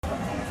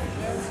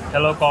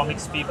Hello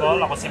Comics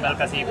people, ako si Mel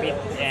Kasipit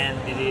and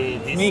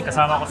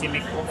kasama ko si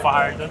Mick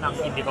Fajardo ng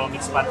Indie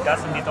Comics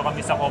Podcast. Nandito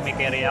kami sa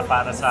Komeria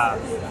para sa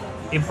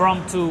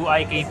impromptu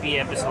IKP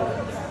episode.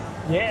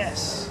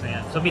 Yes!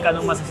 Ayan. So Mick,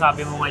 anong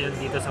masasabi mo ngayon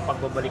dito sa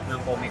pagbabalik ng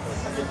Komikon?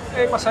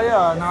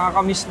 Masaya.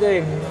 Nakakamiss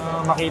din.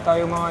 Makita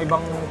yung mga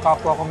ibang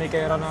kapwa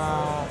komikera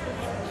na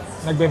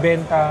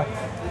nagbebenta.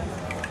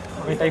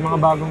 Makita yung mga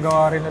bagong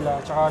gawa rin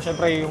nila. Tsaka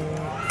syempre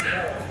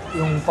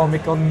yung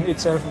Komikon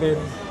itself din.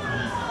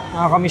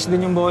 Nakakamiss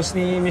din yung boss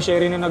ni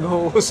Michelle na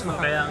nag-host.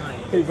 Kaya nga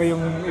eh.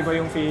 Iba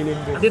yung feeling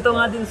din. Dito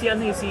nga din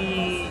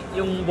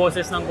yung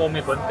boses ng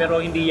Komikon pero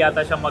hindi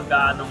yata siya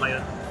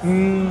ngayon.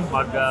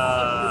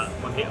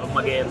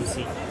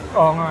 Mag-MC.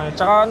 Oo nga eh.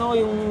 Tsaka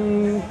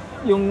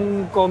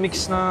yung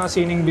comics na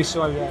sining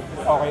visual yan.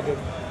 Okay din.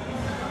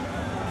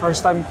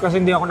 First time kasi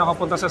hindi ako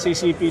nakapunta sa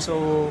CCP so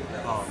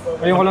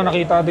ngayon ko lang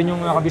nakita din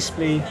yung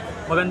naka-display.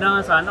 Maganda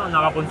nga sana kung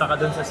nakapunta ka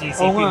dun sa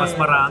CCP, mas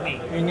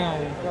marami. Yun nga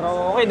eh.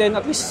 Pero okay din,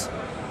 at least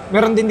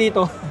meron din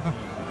dito.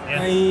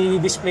 Yeah. May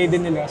display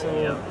din nila. So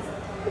yeah.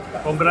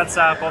 Congrats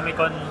sa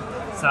Komikon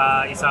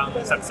sa isang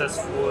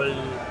successful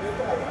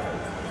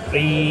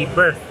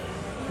rebirth.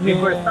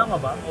 Rebirth tama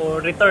ba?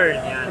 O return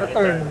yan?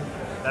 Return.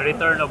 The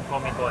return of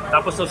Komikon.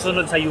 Tapos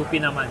susunod sa UP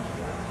naman.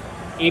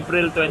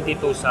 April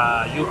 22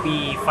 sa UP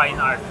Fine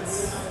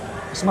Arts.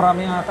 Mas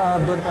marami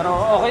yata doon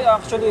pero okay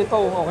actually ito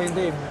okay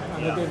din.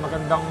 Din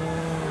magandang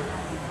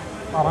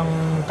parang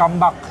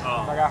comeback.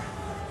 Kumbaga.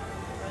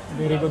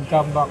 Very good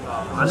comeback.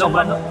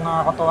 Sobrang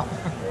nakakatawa.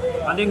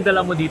 Ano yung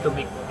dala mo dito,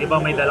 Mick? Di ba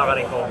may dala ka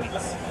rin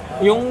comics?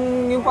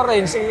 Yung pa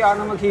rin, si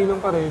Ana Maghilom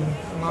pa rin,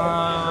 mga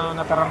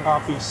natarang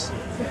copies.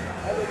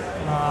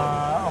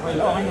 Okay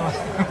naman.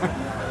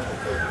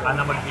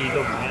 Ana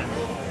Maghilom, yan.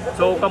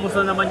 So,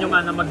 kamusta naman yung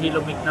Ana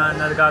Maghilom, Mick, na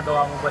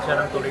nagagawa mo ba siya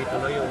ng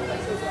tuloy-tuloy?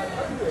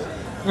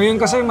 Ngayon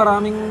kasi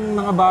maraming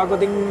mga bago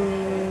ding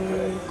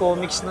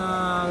comics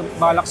na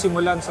balak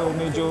simulan, so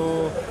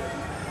medyo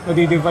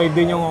nadi-divide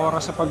din yung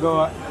oras sa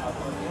paggawa.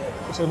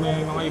 Kasi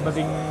may mga iba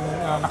ding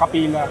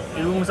nakapila.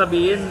 Ibig mong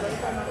sabihin,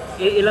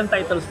 ilang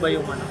titles ba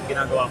yung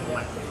ginagawa mo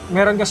man?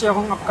 Meron kasi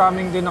akong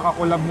upcoming din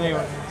nakakulab na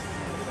yun.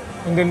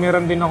 And then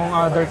meron din akong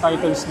other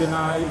titles din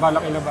na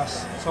balak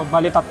ilabas. So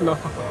bali 3.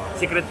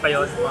 Secret pa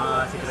yun?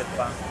 Secret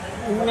pa?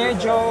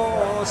 Medyo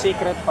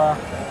secret pa.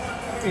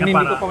 Hindi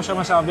ko pa siya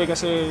masabi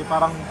kasi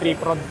parang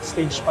pre-prod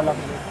stage pa lang.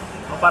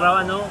 Para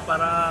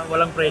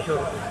walang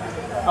pressure.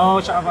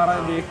 Oo, tsaka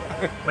para hindi.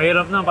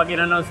 Mahirap na pag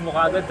in-announce mo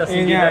kagad tapos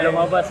hindi na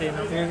lumabas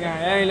no? Yun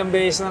nga, ilang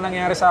beses na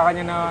nangyari sa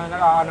akin na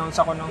naka-announce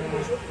ako ng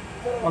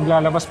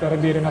maglalabas pero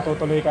hindi rin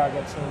natutuloy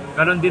kagad. So,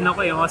 ganon din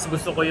ako mas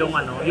gusto ko yung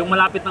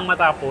malapit nang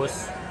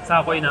matapos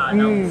sa ako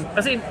ina-announce.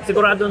 Kasi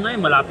sigurado na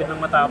malapit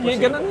nang matapos.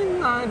 Ganun yun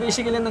na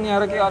basically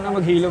nangyari kay Ana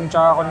Maghilom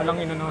tsaka ako na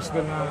lang in-announce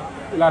doon na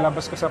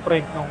ilalabas ko sa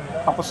prank nung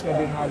tapos na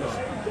din halos.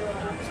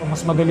 So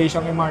mas madali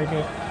siyang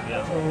i-market.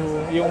 Yeah. So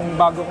yung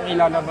bago kong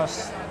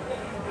ilalabas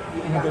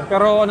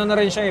pero na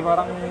rin siya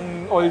parang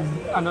old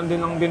din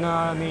lang din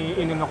na ni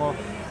ko.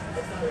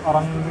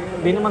 Parang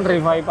hindi naman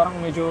revive, parang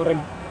medyo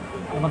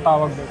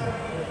tawag doon.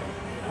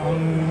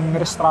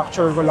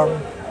 Restructure ko lang.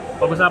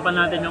 Pag-usapan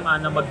natin yung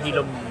Ana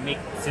Maghilom, Mick,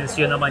 since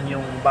yun naman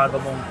yung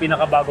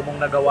pinakabago mong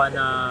nagawa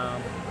na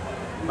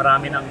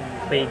marami ng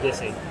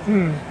pages eh.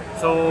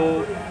 So,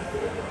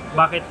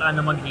 bakit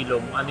Ana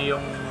Maghilom? Ano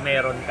yung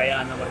meron kay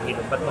Ana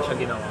Maghilom? Ba't mo siya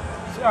ginawa?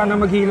 Si Ana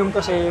Maghilom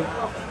kasi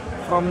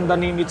from the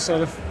name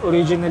itself,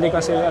 originally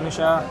kasi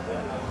siya,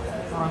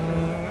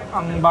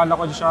 ang bala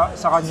ko siya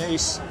sa kanya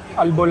is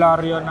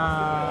albularyo na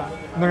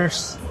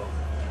nurse.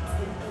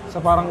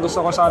 So parang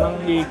gusto ko sanang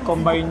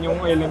i-combine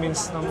yung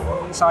elements ng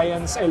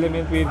science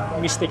element with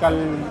mystical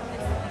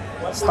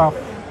stuff.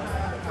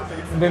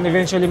 And then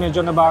eventually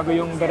medyo nabago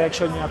yung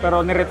direction niya,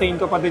 pero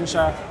niretain ko pa din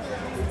siya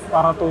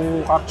para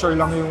to capture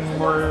lang yung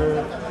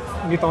more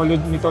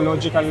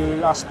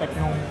mythological aspect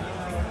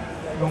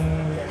nung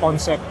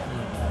concept.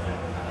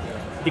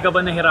 Di ka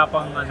ba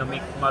nahirapang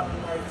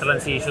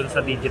mag-transition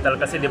sa digital?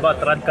 Kasi di ba,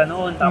 trad ka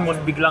noon,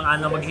 tapos biglang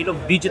Ana Maghilom,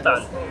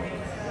 digital.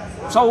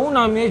 Sa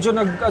una, medyo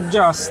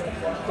nag-adjust.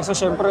 Kasi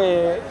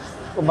syempre,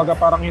 kumbaga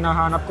parang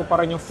hinahanap ko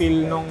pa rin yung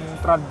feel nung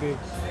trad eh.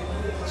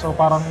 So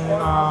parang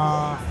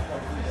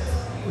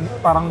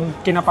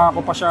kinapa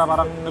ko pa siya,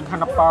 parang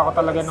naghanap pa ako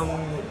talaga nung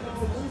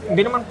hindi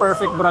naman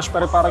perfect brush,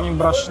 pero parang yung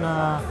brush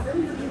na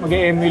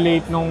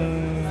mag-emulate nung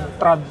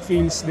trad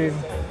feels din.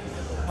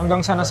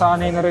 Hanggang sa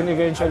nasanay na rin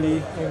eventually.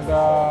 And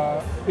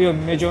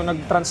yun, medyo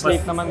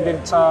nag-translate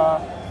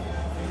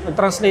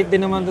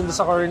din naman dun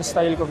sa current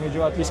style ko.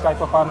 Medyo at least kahit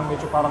pa paano,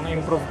 medyo parang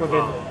improve ko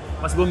din.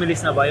 Mas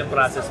bumilis na ba yung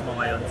process mo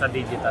ngayon sa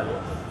digital?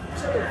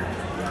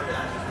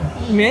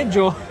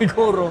 Medyo,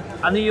 siguro.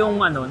 Ano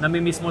yung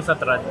namimiss mo sa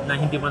trad na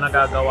hindi mo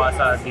nagagawa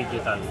sa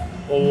digital?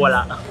 O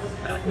wala?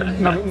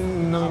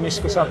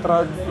 Namimiss ko sa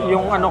trad.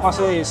 Yung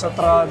kasi sa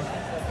trad,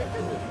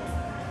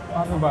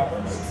 ano ba?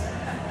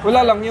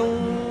 Wala lang, yung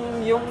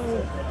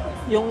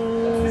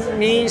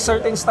may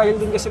certain style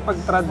din kasi pag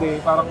trad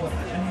parang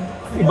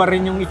iba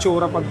rin yung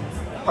itsura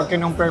pag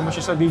kinompare mo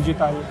siya sa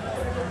digital.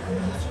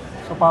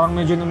 So parang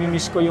medyo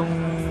namimiss ko yung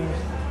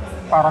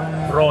parang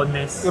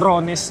rawness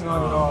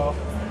nun. Oh.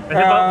 Kasi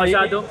ba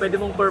masyado, pwede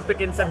mong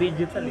perfectin sa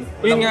digital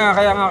eh. Yun nga,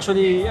 kaya nga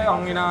actually,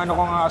 ang inaano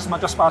ko nga as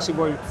much as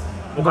possible.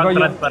 Mukhang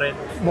trad pa rin.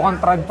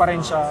 Mukhang trad pa rin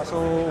siya.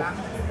 So,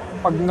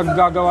 pag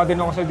naggagawa din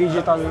ako sa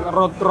digital,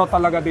 raw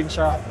talaga din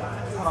siya.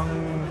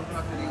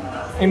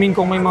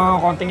 Kung may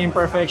mga konting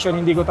imperfection,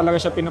 hindi ko talaga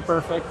siya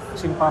pina-perfect.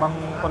 Kasi parang,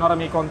 kunwari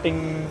may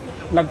konting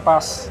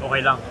lagpas.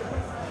 Okay lang.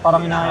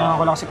 Parang inaayahan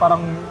ko lang kasi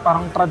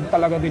parang trad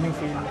talaga din yung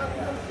feel.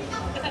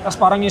 Tapos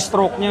parang yung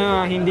stroke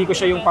niya, hindi ko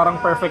siya yung parang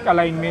perfect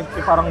alignment.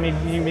 Parang may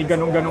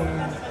ganong-ganong,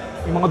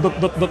 yung mga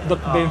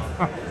dot din.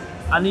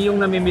 Ano yung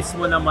namimiss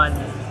mo naman,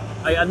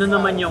 ano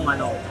naman yung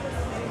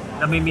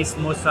namimiss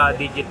mo sa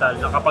digital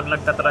na kapag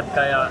nagtatrad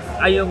kaya,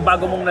 yung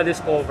bago mong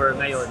na-discover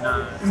ngayon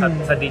na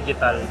sa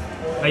digital,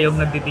 ngayong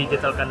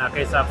nagdi-digital ka na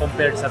kaysa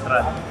compared sa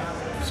trad?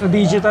 Sa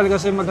digital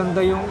kasi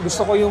maganda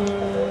gusto ko yung...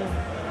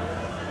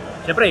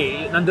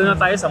 Siyempre, nandun na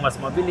tayo sa mas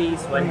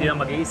mabilis, hindi na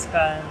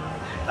mag-i-scan.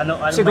 Ano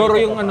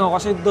siguro yung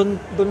kasi doon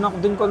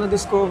ko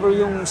na-discover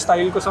yung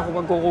style ko sa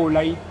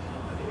pagkukulay.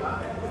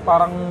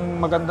 Parang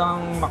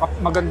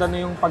maganda na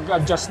yung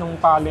pag-adjust ng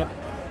palette.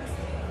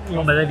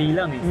 Yung madali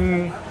lang eh.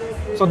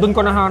 So doon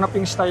ko nahanap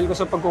yung style ko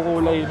sa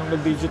pagkukulay nung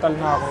nag-digital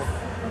na ako.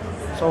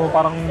 So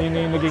parang yun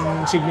yung naging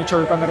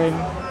signature ko na rin,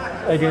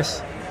 I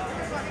guess.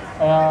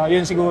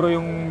 Yun siguro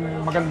yung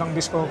magandang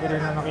discovery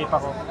na nakita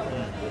ko.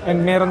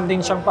 And meron din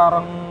siyang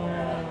parang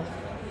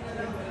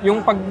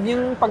yung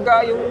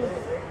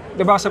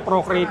diba sa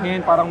Procreate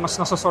ngayon, parang mas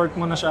nasa-sort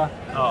mo na siya.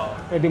 Oo.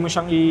 Pwede mo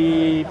siyang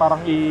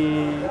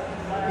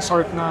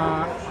i-sort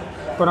na,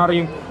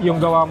 kunwari yung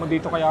gawa mo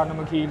dito kaya na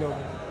Maghilom.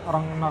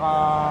 Parang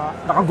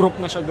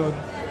naka-group na siya doon.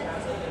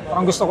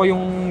 Parang gusto ko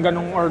yung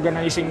ganong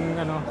organizing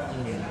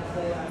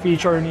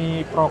feature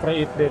ni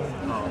Procreate din.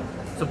 Oo.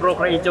 So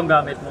Procreate yung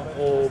gamit mo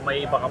o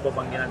may iba ka pa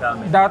bang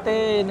ginagamit?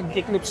 Dati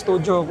nag-Clip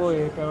Studio ko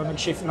pero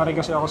nag-shift na rin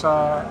kasi ako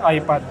sa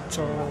iPad.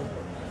 So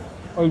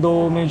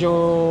although medyo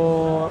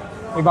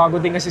may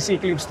bago din kasi si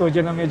Clip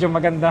Studio na medyo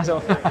maganda.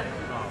 So.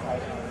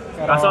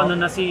 Kaso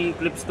na si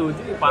Clip Studio,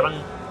 parang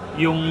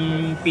yung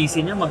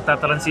PC niya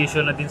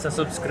magta-transition na din sa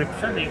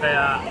subscription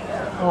kaya...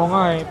 Oo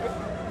nga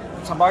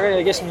Sa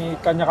bagay, I guess may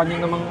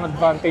kanya-kanya namang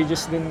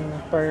advantages din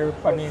per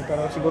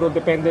pero siguro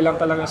depende lang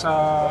talaga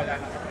sa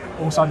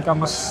kung saan ka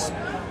mas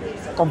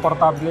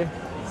komportable.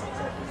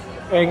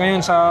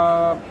 Ngayon sa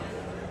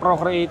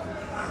Procreate,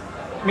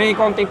 may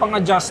konting pang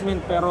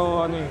adjustment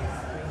pero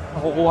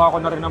nakukuha ko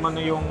na rin naman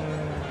na yung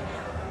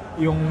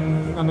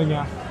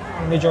niya,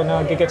 medyo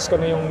nagigets ko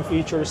na yung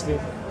features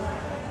din.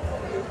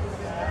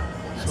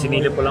 So,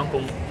 sinilip ko lang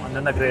kung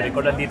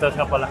nagre-record. Andito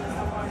siya pala.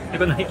 Hindi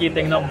ko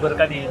nakikita yung number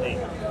kanina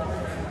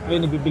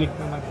Ayun, nabibilik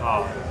naman.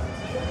 Oo.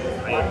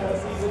 Ayun.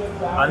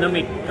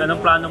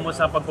 Anong plano mo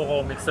sa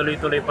pagko-comics?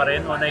 Tuloy-tuloy pa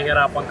rin o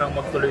nahihirapan kang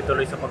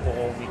magtuloy-tuloy sa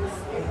pagko-comics?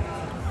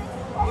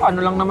 Ano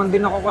lang naman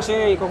din ako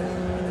kasi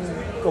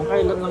kung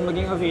kailan lang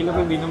maging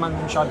available, hindi naman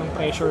masyadong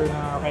pressure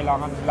na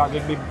kailangan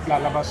laging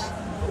lalabas.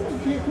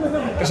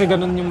 Kasi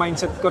ganun yung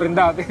mindset ko rin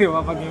dati, di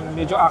ba? Pag yung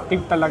medyo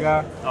active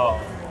talaga. Oo.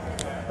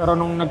 Pero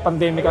nung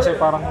nag-pandemic kasi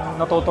parang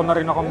natuto na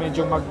rin ako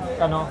medyo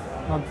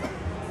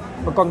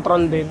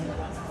mag-control din.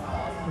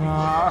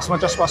 As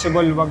much as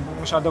possible, wag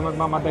masyado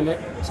magmamadali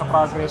sa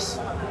progress.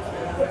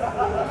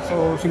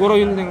 So siguro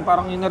yun din,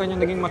 parang yun na rin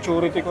yung naging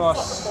maturity ko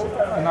as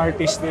an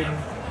artist din.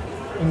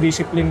 Yung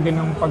discipline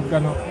din ng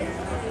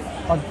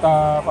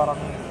parang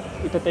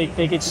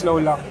take it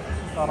slow lang.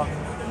 Parang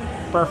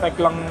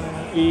perfect lang,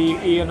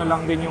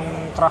 lang din yung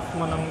craft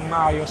mo ng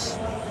maayos.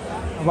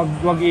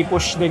 Wag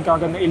i-push din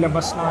kagad na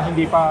ilabas na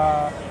hindi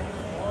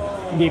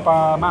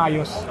pa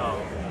maayos.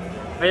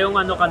 Ngayong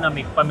ka na,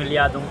 Mick,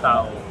 pamilyadong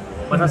tao,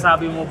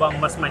 masasabi mo bang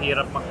mas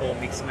mahirap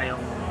mag-comics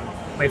ngayong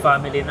may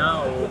family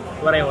na o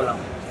pareho lang?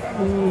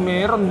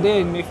 Meron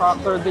din, may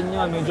factor din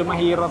yan. Medyo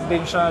mahirap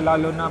din siya,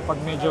 lalo na pag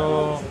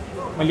medyo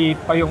maliit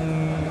pa yung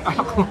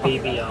anak ko.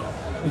 Baby,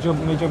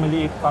 Medyo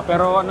maliit pa.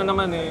 Pero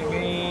naman may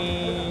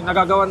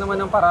nagagawa naman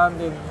ng paraan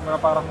din.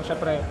 Parang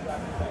syempre,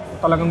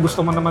 talagang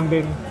gusto mo naman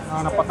din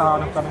hanap ka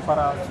ng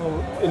paraan.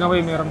 So, in a way,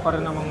 meron pa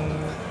rin namang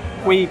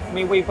may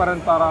way pa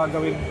rin para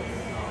gawin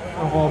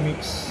ng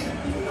comics.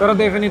 Pero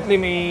definitely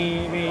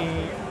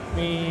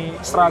may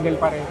struggle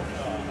pa rin.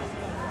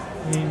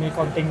 May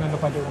konting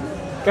pa doon.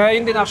 Kaya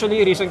yun din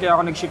actually reason kaya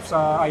ako nag-shift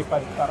sa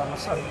iPad para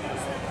mas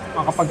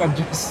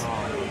makapag-adjust.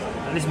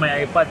 At least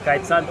may iPad,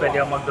 kahit saan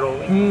pwede kang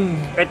mag-drawing.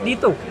 Kahit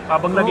dito,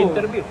 habang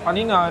nag-interview.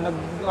 Kanina,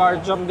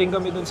 nag-art jam din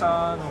kami dun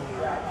sa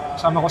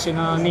sama ko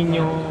sina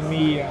Ninyo,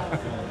 Mia.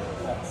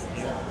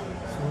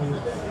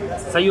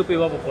 Sa UP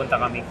ba pupunta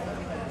kami?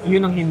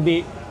 Yun ang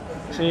hindi.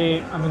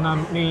 Kasi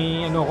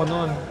may ko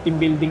noon,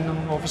 team building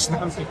ng office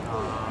namin.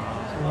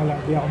 So wala,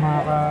 di ako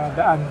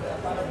makakadaan.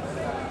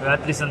 Pero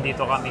at least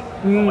nandito kami.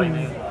 Okay na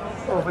yun.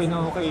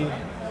 Okay.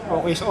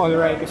 Okay, so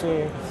alright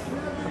kasi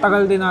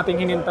matagal din natin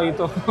hinintay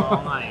ito.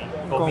 Oo nga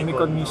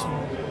Komikon mismo.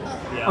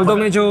 Yeah, Although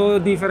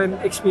medyo different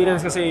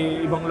experience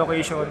kasi ibang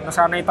location.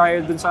 Nasanay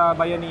tayo dun sa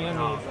bayanihan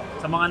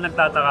Sa mga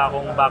nagtataka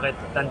kung bakit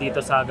nandito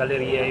sa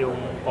galeriya yung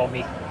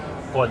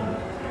Komikon,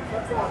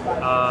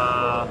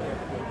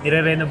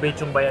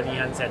 nire-renovate yung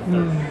Bayanihan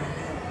Center.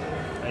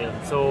 Ayun.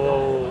 So,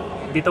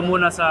 dito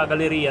muna sa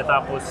Galleria,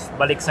 tapos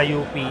balik sa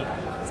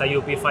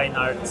UP Fine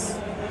Arts.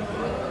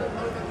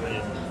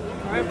 Ayun.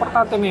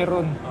 Importante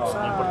meron.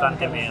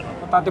 Importante meron.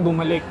 Importante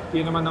bumalik.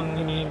 Yun naman ang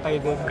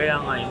hinihintay din.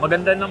 Kaya nga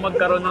maganda na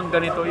magkaroon ng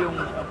ganito yung,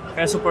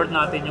 kaya support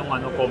natin yung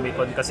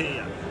Komikon kasi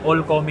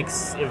all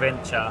comics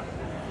event siya.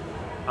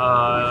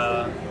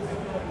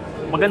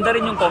 Maganda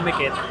rin yung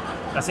Comiket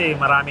kasi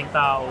maraming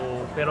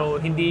tao, pero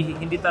hindi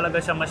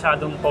talaga siya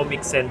masyadong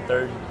comic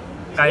centered.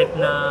 Kahit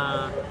na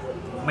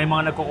may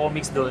mga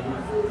nagko-comics doon,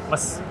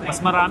 mas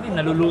marami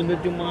nalulunod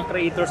yung mga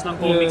creators ng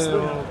comics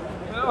doon.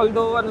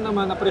 Although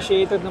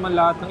appreciated naman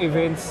lahat ng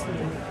events.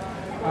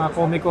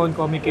 Komikon,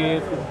 Komiket,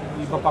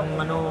 iba pang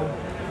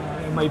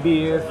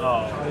MIBF,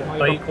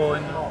 Toycon,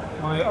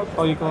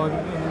 Toycon,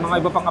 mga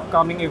iba pang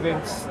upcoming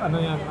events,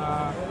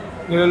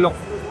 nilolook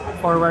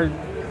forward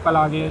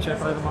palagi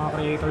syempre ng mga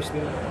creators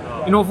din.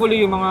 And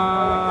hopefully yung mga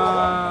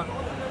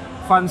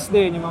fans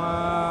din, yung mga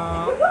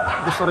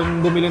gusto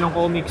rin bumili ng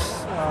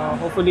comics,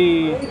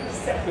 hopefully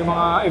yung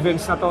mga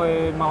events na to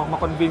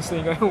ma-convince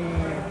din kayong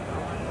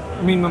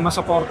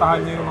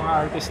masuportahan nyo yung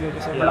mga artists din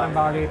kasi malaking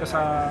bagay ito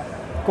sa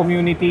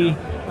community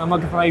na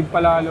mag-thrive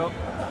palalo.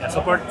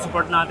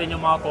 Support natin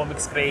yung mga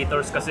comics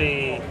creators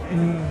kasi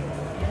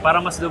para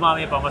mas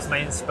dumami pa, mas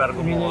ma-inspire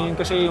gumawa. Yun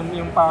kasi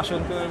yung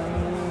passion ko,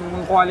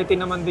 yung quality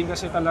naman din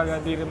kasi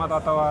talaga hindi rin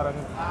matatawaran.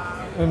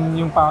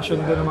 Yung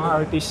passion din ng mga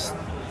artists.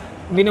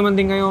 Hindi naman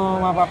din kayo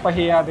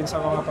mapapahiya din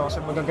sa mga to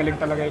kasi magagaling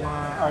talaga yung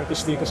mga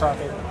artists dito sa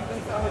atin.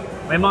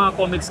 May mga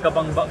comics ka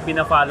bang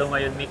pina-follow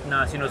ngayon, Mick,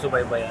 na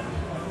sinusubaybayan?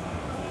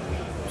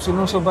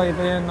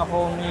 Sinusubaybayan na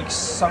comics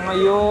sa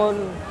ngayon.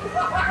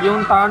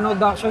 Yung Tanod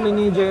actually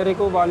ni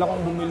Jericho, bala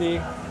kong bumili.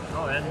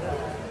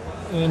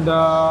 And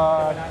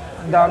ang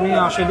dami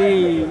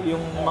actually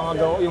yung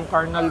yung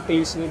Carnal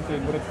Tales din,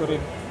 favorite ko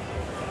rin.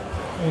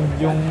 And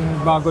yung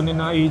bago ni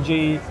na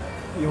AJ,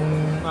 yung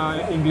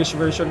English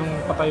version ng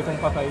Patay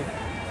Kung Patay.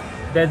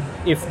 Dead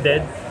If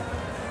Dead?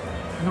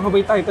 Ano nga ba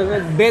yung title?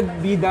 Dead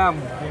Be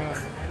Damned. Yeah.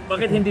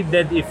 Bakit hindi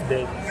Dead If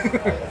Dead?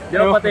 Di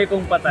ba Patay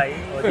Kung Patay?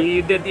 O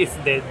di Dead If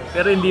Dead.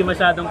 Pero hindi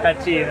masyadong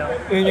catchy, no?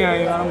 Yun nga,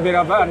 parang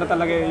biraba,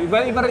 talaga yun.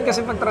 Iba rin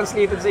kasi pag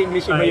translated sa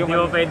English, iba yung... Hindi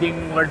mo pwedeng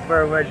word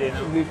for word, eh,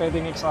 no? Hindi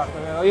pwedeng exact.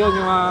 Pero yun,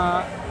 yung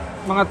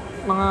mga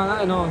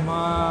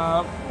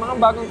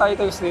bagong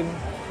titles din.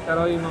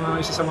 Pero yung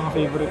isa sa mga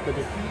favorite ko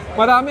din.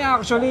 Marami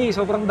actually,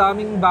 sobrang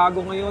daming bago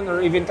ngayon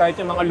or even kahit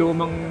yung mga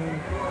lumang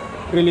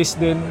release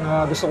din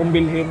na gusto kong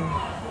bilhin.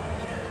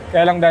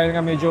 Kaya lang dahil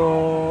nga medyo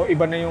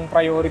iba na yung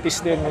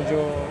priorities din,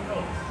 medyo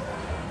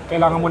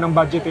kailangan mo ng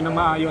budgetin na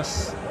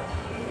maayos.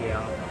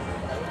 Yeah.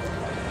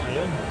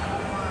 Ayun.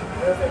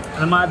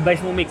 Ano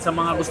ma-advise mo, Mick, sa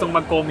mga gustong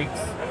mag-comics?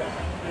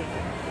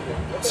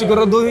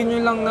 Siguraduhin nyo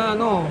lang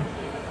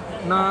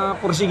na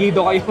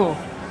porsigido kayo.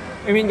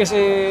 I mean kasi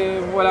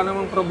wala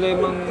namang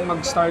problemang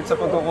mag-start sa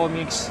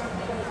pagko-comics.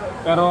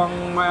 Pero ang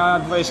may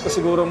advice ko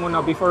siguro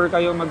muna before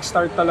kayo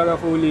mag-start talaga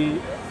fully,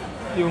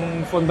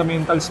 yung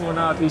fundamentals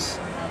muna at least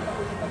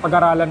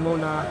pag-aralan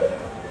muna.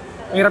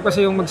 Mahirap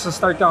kasi yung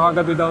mag-start ka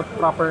agad without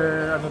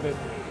proper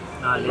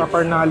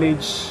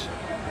knowledge.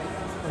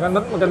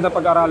 Maganda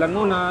pag-aralan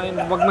muna.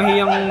 Huwag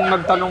mahiyang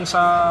magtanong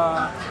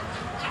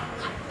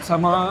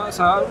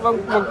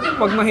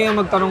wag mahiyang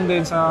magtanong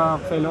din sa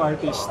fellow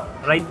artist.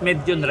 Right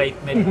med yun, right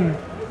med.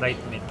 Right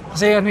med.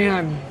 Kasi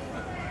yan,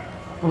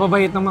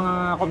 mababait ng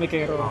mga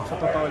komikero, sa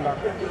totoo lang.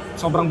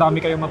 Sobrang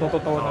dami kayong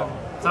matututunan.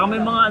 Saka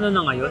may mga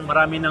na ngayon,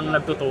 marami nang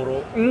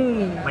nagtuturo.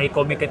 May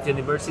Comic at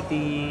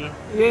University,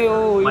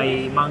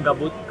 may Manga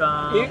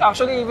Bootcamp.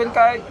 Actually, even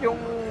kahit yung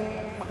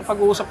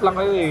makipag-uusap lang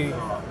kayo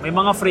May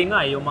mga free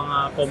nga yung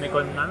mga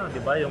Komikon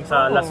di ba? Yung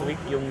sa last week,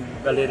 yung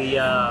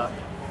Galleria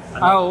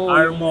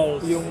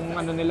Armos. Yung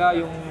nila,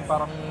 yung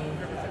parang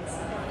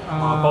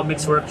mga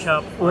comics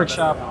workshop.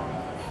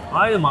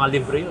 Yung mga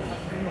libre yun.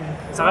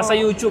 Saka sa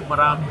YouTube,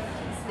 marami.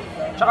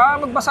 Tsaka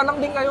magbasa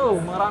lang din kayo,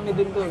 marami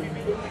din doon.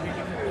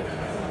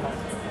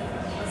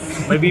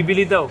 May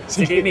bibili daw.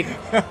 Sige, Mick.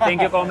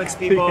 Thank you, comics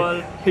people.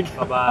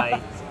 Bye-bye.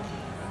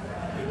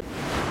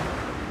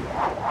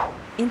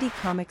 Indie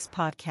Comics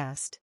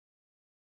Podcast.